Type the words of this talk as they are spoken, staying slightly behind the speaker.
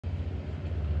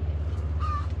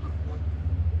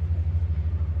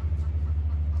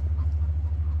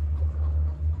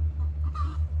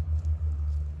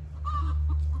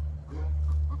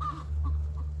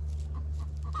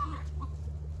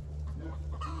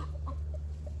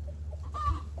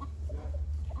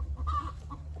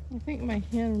I think my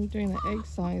hen doing the egg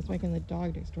song is making the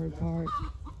dog next door bark.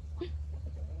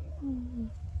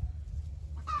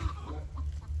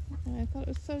 I thought it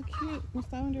was so cute. Miss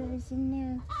Lavender was in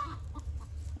there.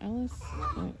 Alice,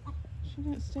 but she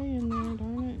didn't stay in there,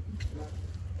 darn it.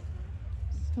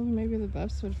 So maybe the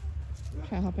buffs would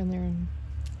try to hop in there and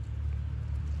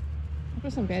I'll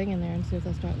put some bedding in there and see if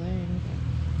they'll start laying.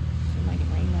 But it might get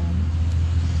rained on.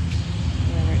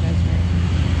 Whenever it does rain.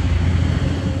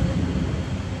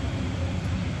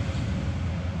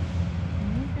 Where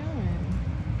are you going?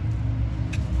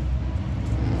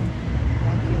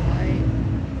 Wonky light.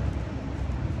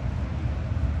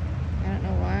 I don't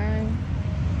know why.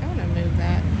 I want to move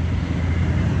that.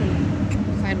 It's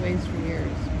been sideways for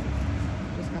years.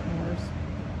 Just gotten worse.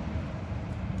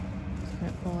 Just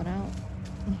couldn't pull it out.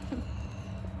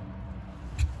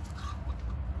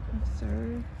 Yes,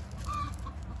 sir.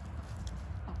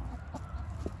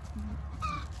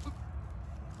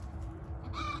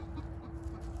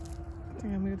 I'm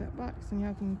gonna move that box and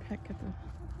y'all can peck at the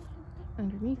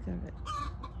underneath of it.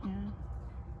 Yeah.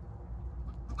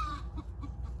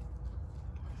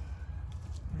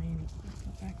 Fine.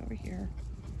 Go back over here.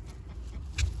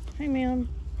 Hi, ma'am.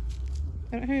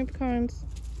 I don't have any pecans.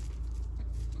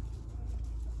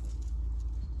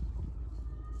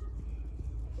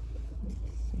 Let's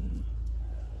see.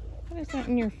 What is that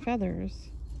in your feathers?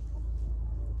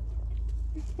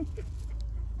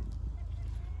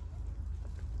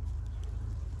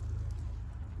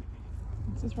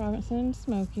 This is Robinson and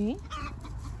Smokey.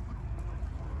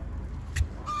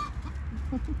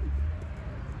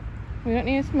 We don't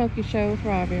need a Smokey show with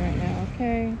Robbie right now,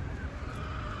 okay?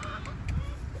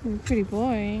 You're a pretty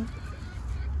boy.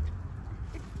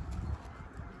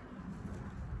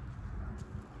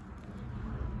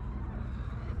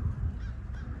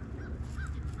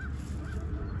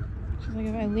 She's like,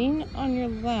 if I lean on your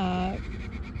lap,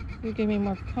 you give me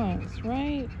more pecans,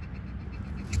 right?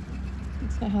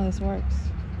 That's not how this works.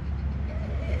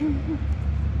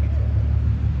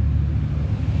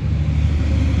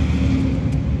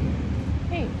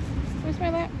 Hey, where's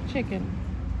my lap chicken?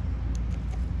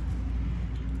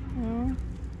 Oh,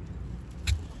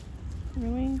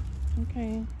 really?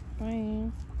 Okay,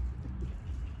 bye.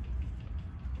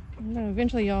 No,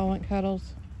 eventually y'all want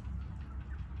cuddles.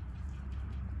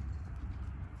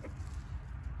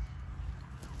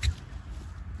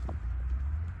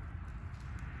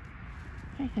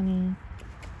 Hi, honey.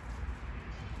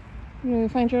 You gonna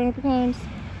find your own pecans?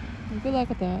 Well, good luck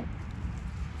with that.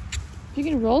 If you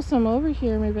can roll some over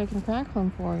here, maybe I can crack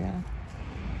them for you.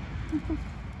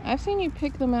 I've seen you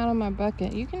pick them out of my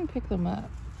bucket. You can pick them up.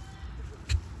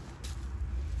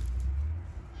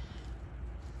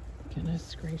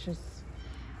 Goodness gracious.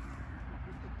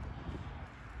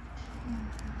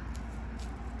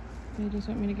 They just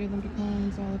want me to give them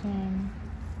pecans all the time.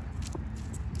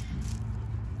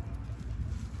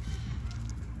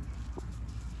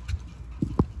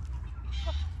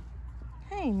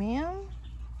 Hey, ma'am.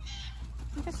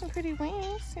 You got some pretty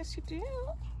wings. Yes, you do.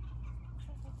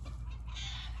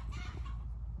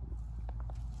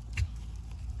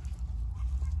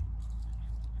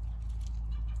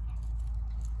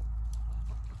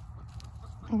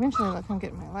 Eventually, they'll come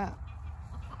get in my lap.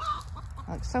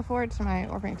 I look so forward to my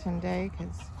Orpington day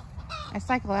because I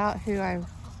cycle out who I've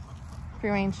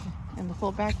free-range in the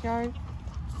full backyard.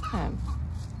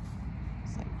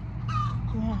 It's like,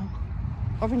 yeah.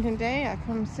 Orpington day, I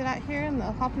come sit out here and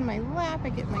they'll hop in my lap, I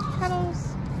get my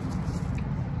cuddles.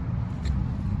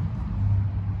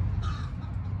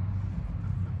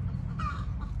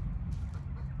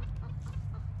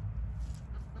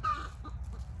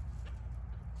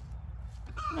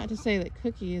 Not to say that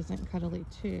Cookie isn't cuddly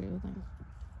too. Like,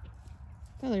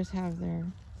 others have their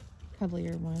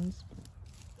cuddlier ones.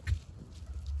 But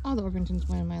all the Orpingtons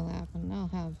went in my lap and I'll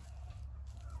have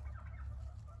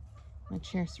my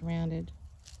chair surrounded.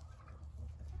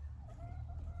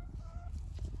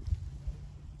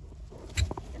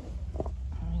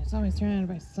 It's always surrounded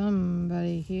by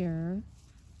somebody here.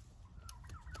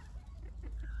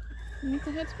 You need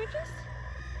the head scratches?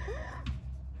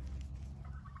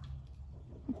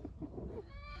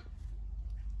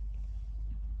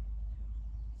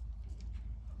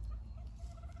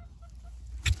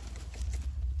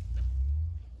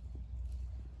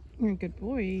 You're a good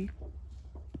boy.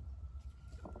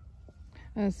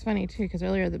 It's funny too, because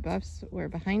earlier the buffs were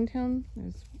behind him.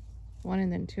 There's one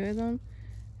and then two of them.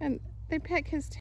 And they peck his tail.